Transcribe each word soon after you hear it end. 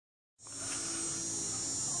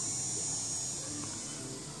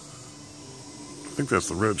think that's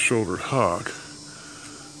the red-shouldered hawk,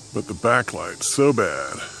 but the backlight's so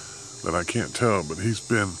bad that I can't tell, but he's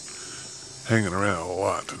been hanging around a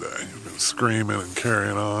lot today. He's been screaming and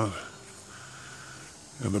carrying on.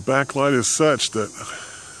 And the backlight is such that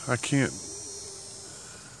I can't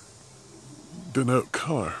denote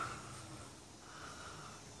color.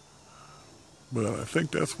 But I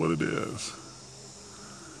think that's what it is.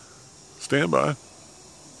 Stand by.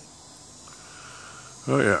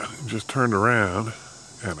 Oh yeah, just turned around,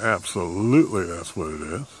 and absolutely that's what it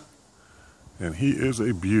is. And he is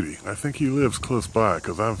a beauty. I think he lives close by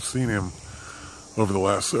because I've seen him over the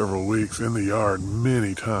last several weeks in the yard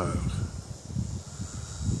many times.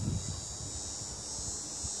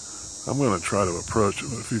 I'm going to try to approach him.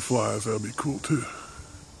 If he flies, that'd be cool too.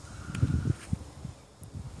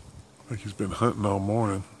 I think he's been hunting all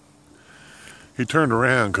morning. He turned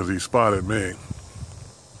around because he spotted me.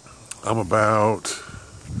 I'm about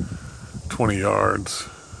 20 yards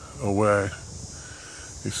away.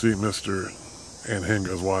 You see Mr.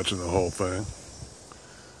 Anhinga's watching the whole thing.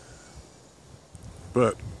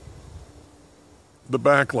 But the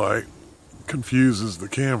backlight confuses the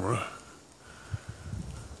camera.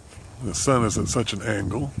 The sun is at such an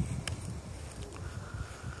angle.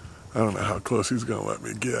 I don't know how close he's going to let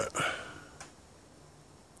me get.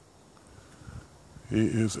 He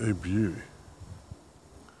is a beauty.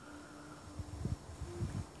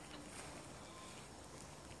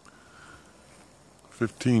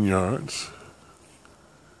 "15 yards.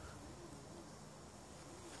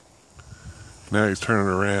 Now he's turning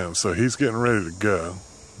around, so he's getting ready to go.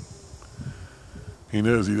 He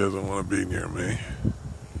knows he doesn't want to be near me.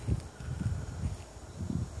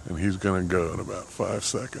 And he's going to go in about 5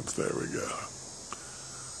 seconds. There we go.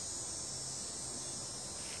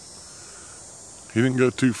 He didn't go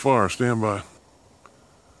too far. Stand by.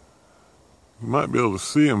 You might be able to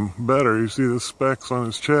see him better. You see the specks on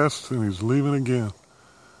his chest, and he's leaving again.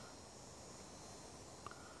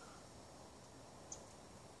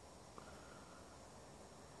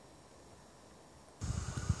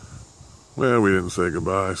 Well, we didn't say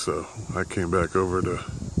goodbye, so I came back over to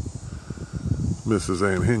Mrs.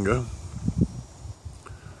 Anhinga.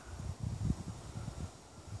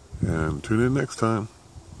 And tune in next time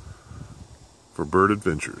for Bird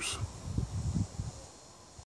Adventures.